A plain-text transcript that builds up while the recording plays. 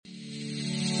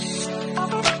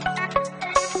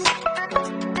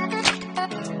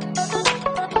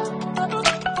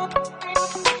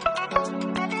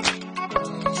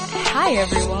Hi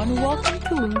everyone, welcome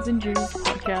to Loons and Ju's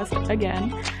podcast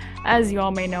again. As you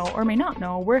all may know or may not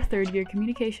know, we're third-year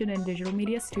communication and digital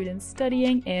media students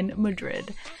studying in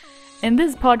Madrid. In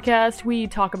this podcast, we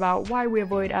talk about why we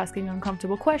avoid asking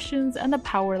uncomfortable questions and the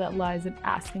power that lies in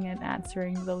asking and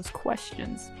answering those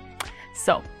questions.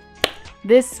 So,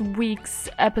 this week's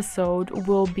episode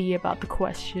will be about the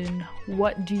question,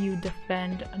 what do you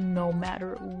defend no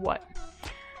matter what?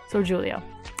 So Julia,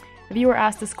 if you were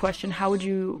asked this question, how would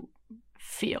you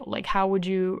feel? Like, how would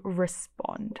you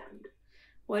respond?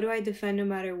 What do I defend no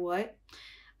matter what?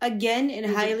 Again, it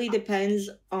highly depends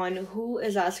on who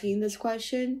is asking this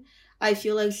question. I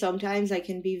feel like sometimes I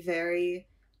can be very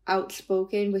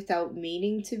outspoken without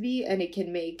meaning to be, and it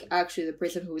can make actually the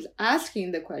person who is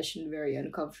asking the question very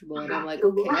uncomfortable, and I'm like,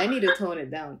 okay, I need to tone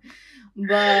it down.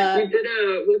 But you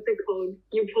did what's it called?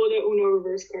 You pulled a Uno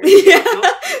reverse card. Yeah,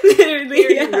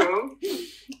 literally.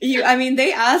 Yeah. I mean,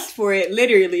 they asked for it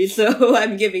literally, so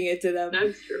I'm giving it to them.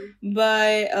 That's true.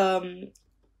 But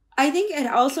I think it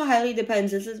also highly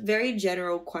depends. It's a very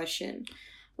general question.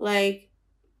 Like,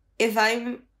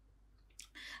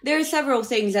 there are several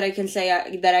things that I can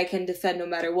say that I can defend no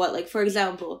matter what. Like, for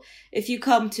example, if you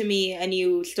come to me and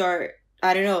you start,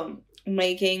 I don't know,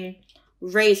 making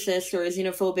racist or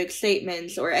xenophobic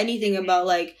statements or anything about,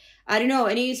 like, I don't know,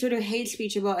 any sort of hate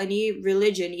speech about any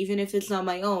religion, even if it's not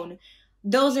my own,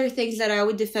 those are things that I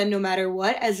would defend no matter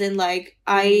what, as in, like,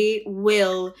 I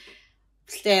will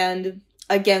stand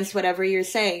against whatever you're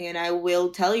saying and I will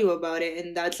tell you about it,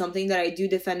 and that's something that I do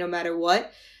defend no matter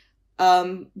what.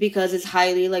 Because it's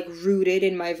highly, like, rooted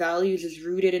in my values, it's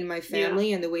rooted in my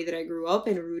family and the way that I grew up,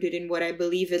 and rooted in what I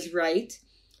believe is right.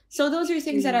 So those are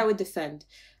things that I would defend.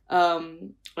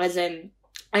 As in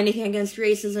anything against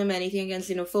racism, anything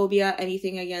against xenophobia,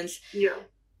 anything against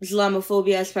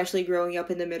Islamophobia, especially growing up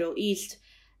in the Middle East,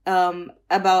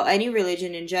 about any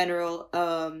religion in general.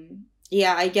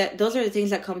 I get, those are the things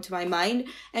that come to my mind.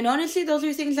 And honestly, those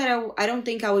are things that I don't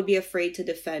think I would be afraid to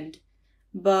defend.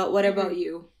 But what about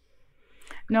you?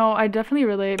 No, I definitely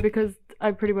relate because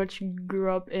I pretty much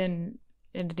grew up in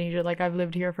Indonesia. Like, I've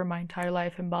lived here for my entire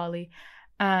life in Bali.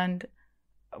 And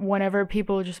whenever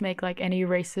people just make, like, any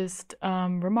racist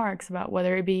remarks about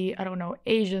whether it be, I don't know,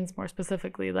 Asians more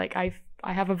specifically, like, I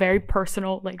have a very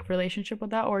personal, like, relationship with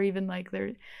that. Or even, like,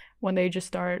 when they just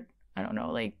start, I don't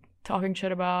know, like, talking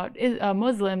shit about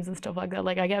Muslims and stuff like that.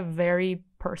 Like, I get very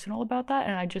personal about that.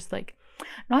 And I just, like,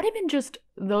 not even just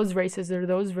those races or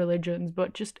those religions,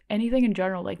 but just anything in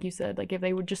general, like you said. Like, if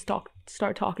they would just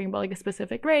start talking about, like, a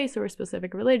specific race or a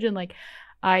specific religion, like,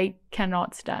 I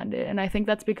cannot stand it. And I think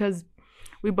that's because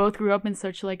we both grew up in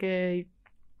such, like, an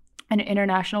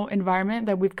international environment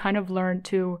that we've kind of learned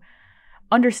to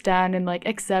understand and, like,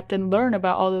 accept and learn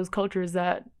about all those cultures,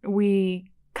 that we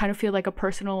kind of feel like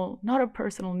not a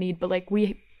personal need, but, like,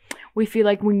 we feel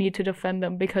like we need to defend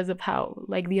them because of how,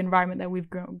 like, the environment that we've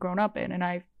grown up in. And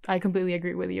I completely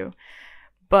agree with you.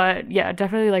 But yeah,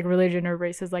 definitely, like, religion or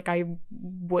races, like, I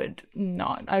would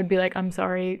not. I'd be like, I'm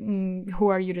sorry, who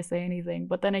are you to say anything?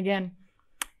 But then again,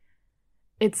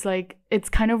 it's like, it's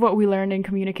kind of what we learned in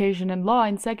communication and law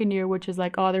in second year, which is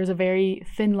like, there's a very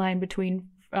thin line between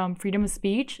freedom of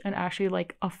speech and actually,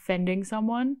 like, offending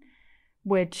someone,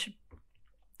 which,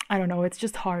 I don't know, it's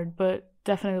just hard. But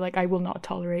definitely, like, I will not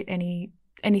tolerate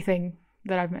anything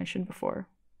that I've mentioned before.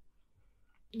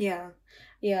 Yeah.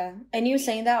 And you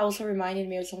saying that also reminded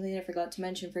me of something I forgot to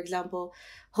mention. For example,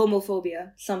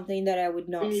 homophobia, something that I would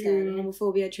not stand.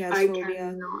 Homophobia,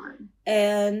 transphobia.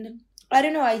 And I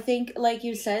don't know, I think, like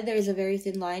you said, there's a very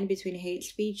thin line between hate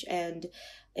speech and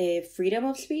freedom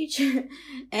of speech.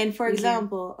 And for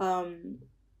example,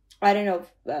 I don't know,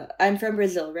 I'm from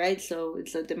Brazil, right? So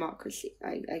it's a democracy.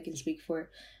 I can speak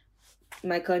for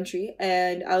my country.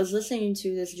 And I was listening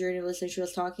to this journalist, and she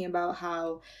was talking about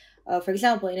how, for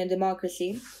example, in a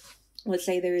democracy, let's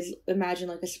say imagine,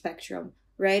 like, a spectrum,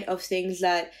 right, of things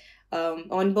that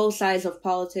on both sides of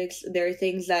politics, there are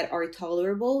things that are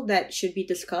tolerable that should be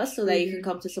discussed so that you can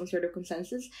come to some sort of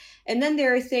consensus. And then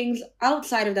there are things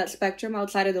outside of that spectrum,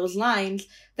 outside of those lines,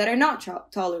 that are not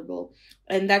tolerable.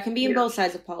 And that can be in both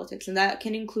sides of politics. And that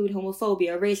can include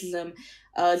homophobia, racism,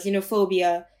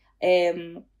 xenophobia,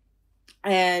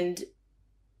 and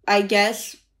I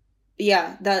guess,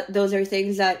 that those are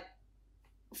things that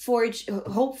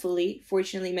fortunately,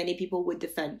 many people would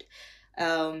defend.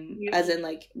 As in,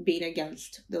 like, being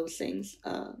against those things.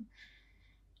 But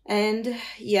I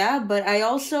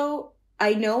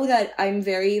know that I'm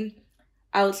very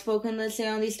outspoken, let's say,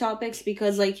 on these topics,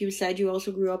 because, like you said, you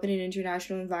also grew up in an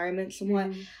international environment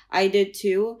somewhat. I did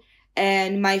too.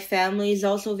 And my family is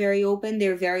also very open.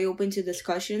 They're very open to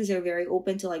discussions. They're very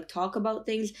open to like talk about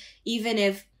things, even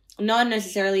if not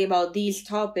necessarily about these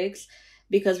topics,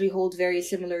 because we hold very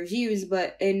similar views,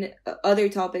 but in other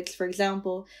topics, for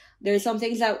example, there's some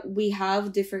things that we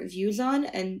have different views on.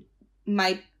 And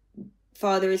my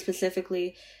father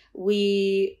specifically,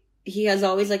 he has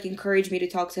always like encouraged me to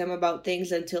talk to him about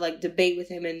things and to like debate with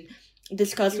him and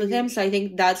discuss with him. So I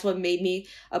think that's what made me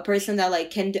a person that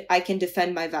like I can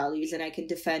defend my values, and I can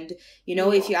defend, you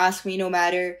know, if you ask me, no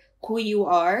matter who you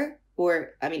are,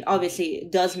 or I mean obviously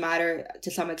it does matter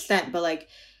to some extent, but like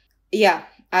yeah,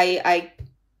 I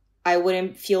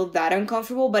wouldn't feel that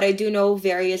uncomfortable. But I do know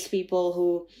various people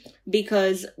who,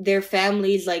 because their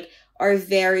families like are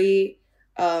very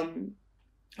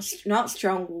not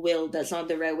strong-willed, that's not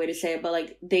the right way to say it, but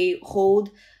like they hold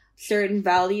certain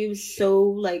values so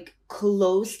like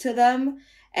close to them,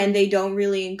 and they don't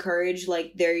really encourage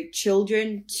like their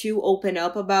children to open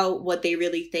up about what they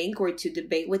really think or to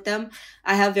debate with them.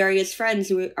 I have various friends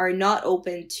who are not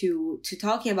open to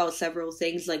talking about several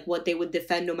things, like what they would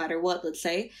defend no matter what, let's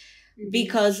say,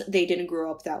 because they didn't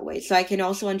grow up that way. So I can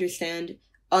also understand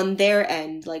on their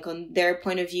end, like on their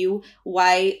point of view,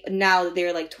 why now that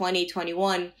they're like 20,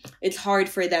 21, it's hard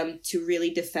for them to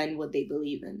really defend what they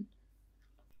believe in.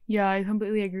 Yeah, I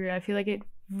completely agree. I feel like it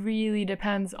really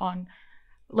depends on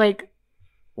like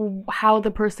how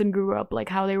the person grew up, like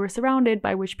how they were surrounded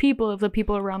by which people. If the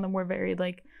people around them were very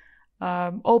like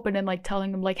open and like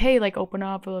telling them like, hey, like open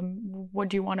up,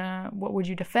 what would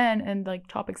you defend, and like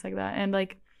topics like that. And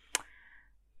like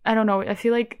I don't know, I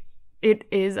feel like it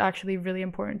is actually really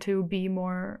important to be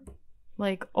more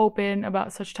like open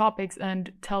about such topics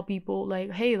and tell people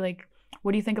like, hey, like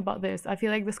what do you think about this? I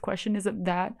feel like this question isn't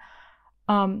that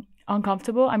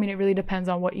uncomfortable. I mean, it really depends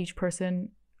on what each person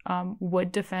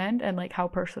would defend and like how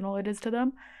personal it is to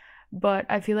them. But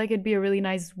I feel like it'd be a really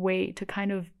nice way to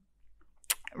kind of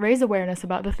raise awareness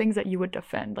about the things that you would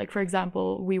defend. Like, for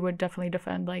example, we would definitely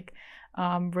defend like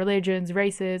religions,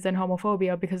 races, and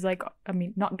homophobia, because like, I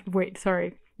mean,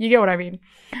 you get what I mean.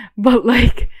 But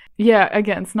like, yeah,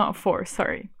 against, not for,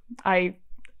 sorry. I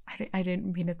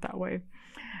didn't mean it that way.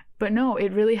 But no,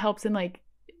 it really helps in like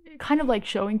kind of like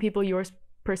showing people your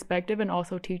perspective and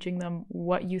also teaching them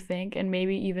what you think, and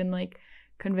maybe even like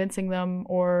convincing them,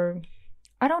 or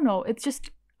I don't know. It's just,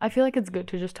 I feel like it's good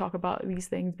to just talk about these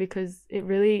things, because it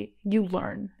really, you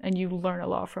learn a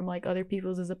lot from like other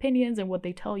people's opinions and what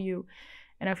they tell you.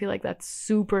 And I feel like that's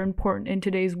super important in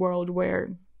today's world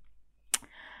where,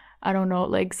 I don't know,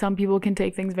 like some people can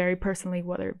take things very personally,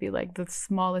 whether it be like the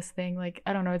smallest thing. Like,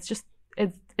 I don't know, it's just,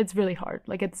 it's really hard.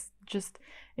 Like, it's just,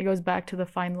 it goes back to the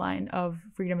fine line of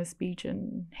freedom of speech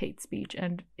and hate speech.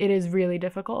 And it is really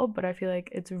difficult, but I feel like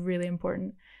it's really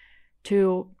important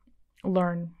to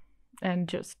learn and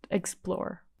just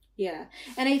explore. Yeah.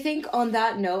 And I think on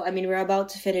that note, I mean, we're about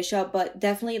to finish up, but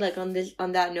definitely like on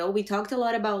that note, we talked a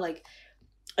lot about like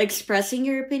expressing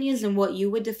your opinions and what you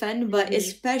would defend, but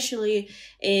especially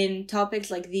in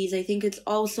topics like these, I think it's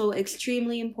also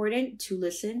extremely important to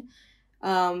listen.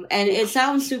 And it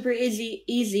sounds super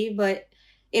easy, but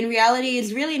in reality,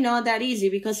 it's really not that easy,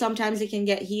 because sometimes it can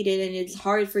get heated and it's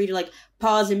hard for you to like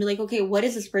pause and be like, okay, what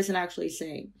is this person actually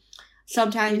saying?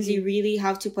 Sometimes you really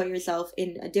have to put yourself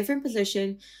in a different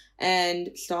position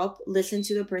and stop, listen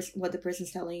to what the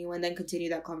person's telling you, and then continue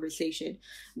that conversation.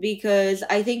 Because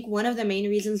I think one of the main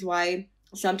reasons why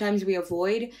sometimes we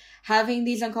avoid having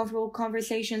these uncomfortable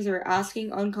conversations or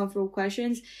asking uncomfortable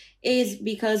questions is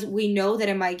because we know that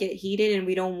it might get heated and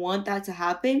we don't want that to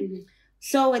happen.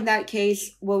 So in that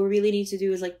case, what we really need to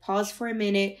do is like pause for a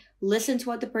minute, listen to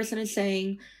what the person is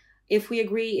saying. If we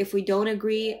agree, if we don't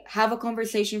agree, have a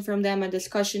conversation from them, a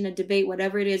discussion, a debate,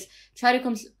 whatever it is, try to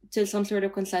come to some sort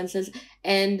of consensus.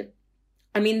 And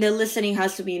I mean, the listening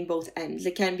has to be in both ends.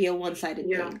 It can't be a one-sided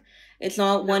thing. It's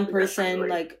not one person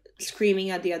like screaming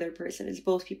at the other person. It's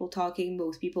both people talking,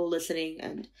 both people listening.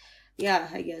 And yeah,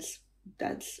 I guess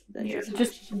that's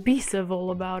just be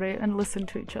civil about it and listen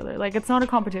to each other. Like, it's not a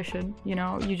competition, you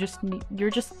know. You're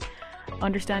just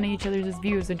understanding each other's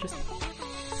views and just,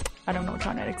 I don't know,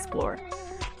 trying to explore.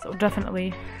 So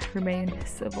definitely remain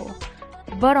civil.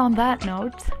 But on that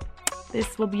note,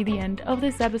 this will be the end of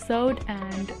this episode,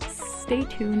 and stay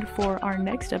tuned for our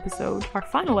next episode, our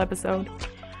final episode,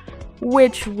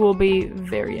 which will be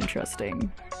very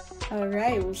interesting. All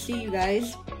right, we'll see you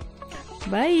guys.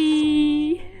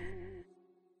 Bye.